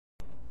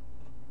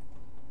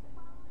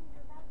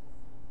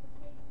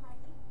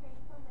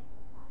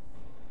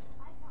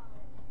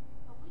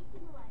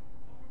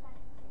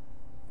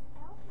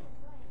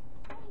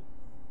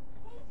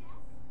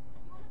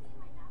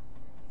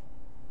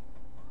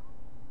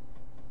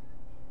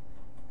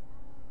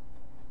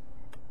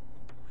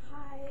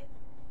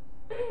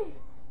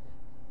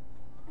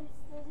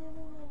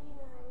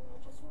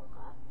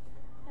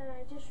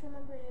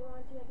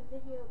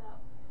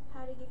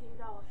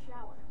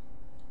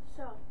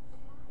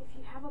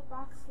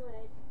box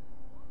lid.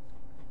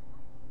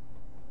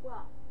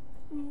 Well,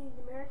 you need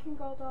the American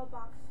Girl doll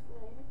box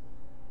lid,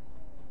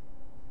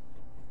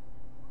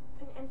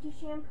 an empty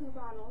shampoo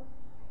bottle,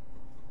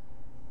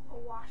 a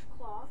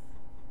washcloth,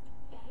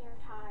 a hair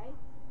tie,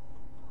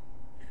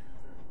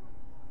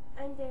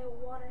 and a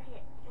water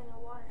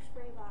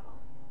spray bottle,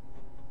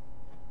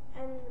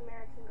 and an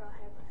American Girl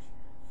hairbrush.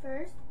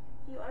 First,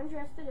 you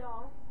undress the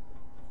doll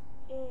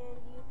and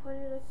you put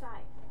it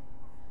aside,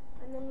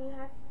 and then you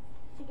have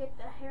to get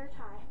the hair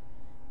tie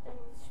and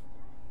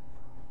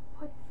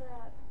put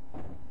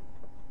the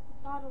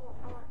bottle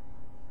on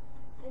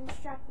and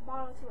strap the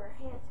bottle to her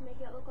hand to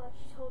make it look like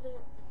she's holding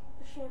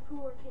a shampoo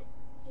or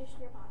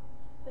conditioner bottle,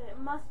 but it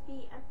must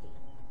be empty.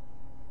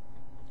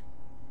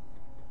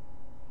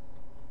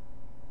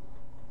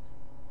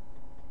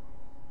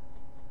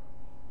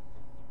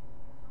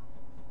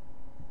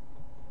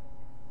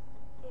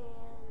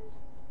 And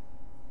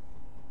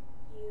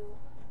you,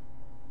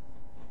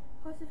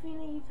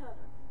 Josefina, you told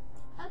her.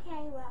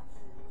 Okay, well,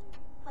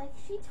 like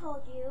she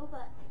told you,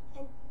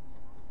 and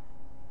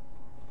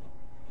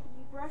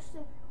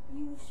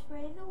you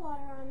spray the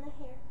water on the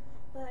hair,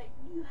 but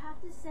you have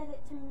to set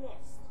it to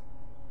mist.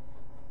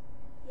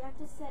 You have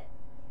to set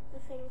the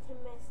thing to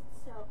mist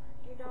so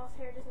your doll's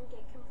hair doesn't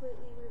get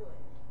completely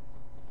ruined.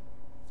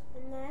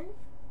 And then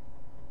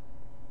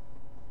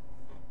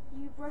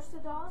you brush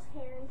the doll's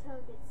hair until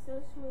it gets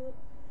so smooth,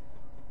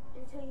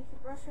 until you can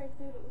brush right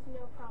through it with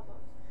no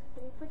problems.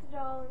 Then you put the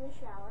doll in the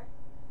shower.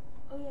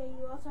 Oh yeah,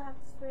 you also have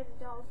to spray the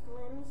doll's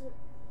limbs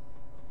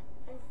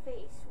and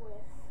face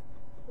with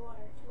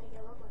water to make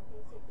it look like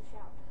they take the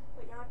shower,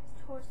 but not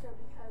the torso,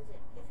 because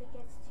if it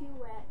gets too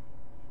wet,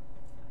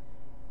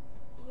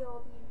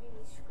 you'll be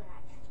really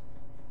scratched.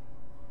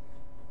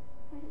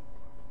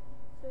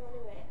 So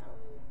anyway,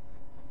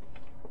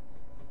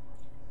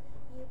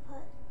 you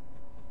put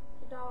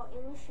the doll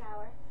in the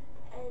shower,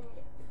 and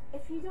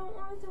if you don't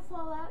want it to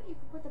fall out, you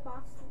can put the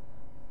box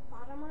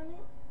bottom on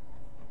it,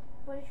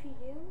 but if you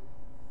do,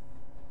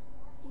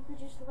 you could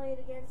just lay it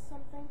against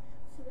something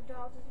so the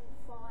doll doesn't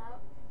fall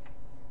out.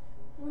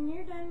 When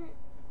you're done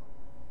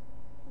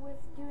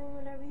with doing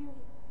whatever you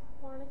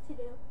want to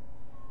do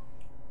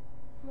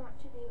while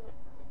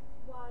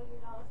your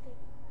doll is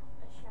taking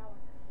a shower,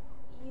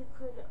 you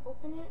could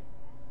open it.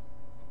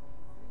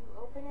 You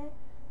open it,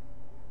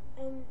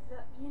 and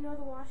you know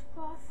the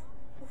washcloth?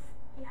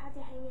 You had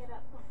to hang it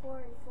up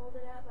before and fold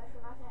it up. I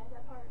forgot to add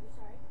that part, I'm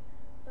sorry.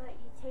 But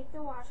you take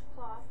the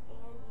washcloth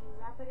and you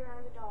wrap it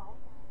around the doll,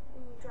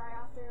 and you dry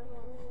off their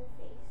limbs and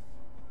face.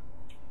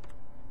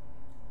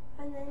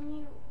 And then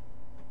you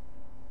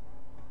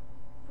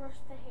brush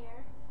the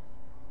hair,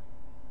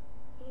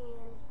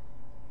 and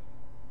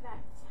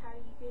that's how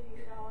you give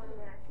your doll an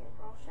American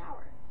Girl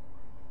shower.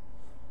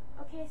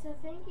 Okay, so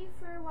thank you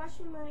for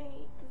watching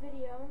my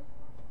video,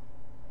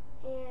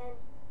 and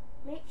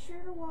make sure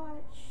to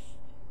watch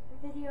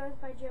videos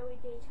by Joey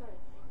Daytona.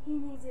 He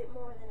needs it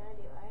more than I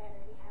do. I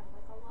already have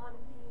like a lot of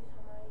views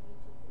on my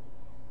YouTube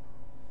videos.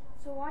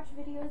 So watch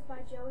videos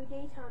by Joey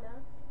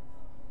Daytona.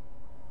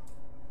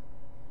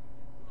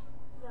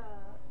 The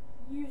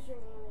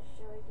username is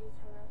Joey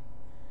Daytona.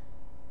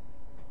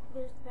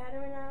 There's the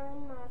Batterman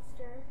Island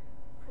Monster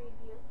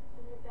preview,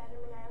 and the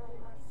Batterman Island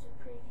Monster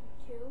preview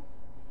 2,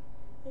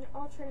 and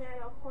Ultra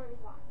Nano Corn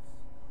Blocks.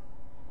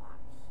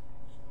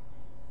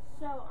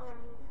 So,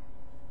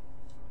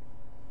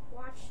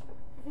 watch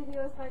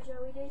videos by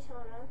Joey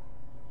Daytona,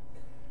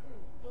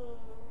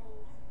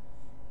 and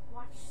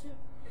watch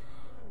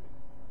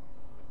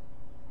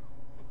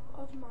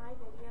of my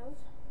videos.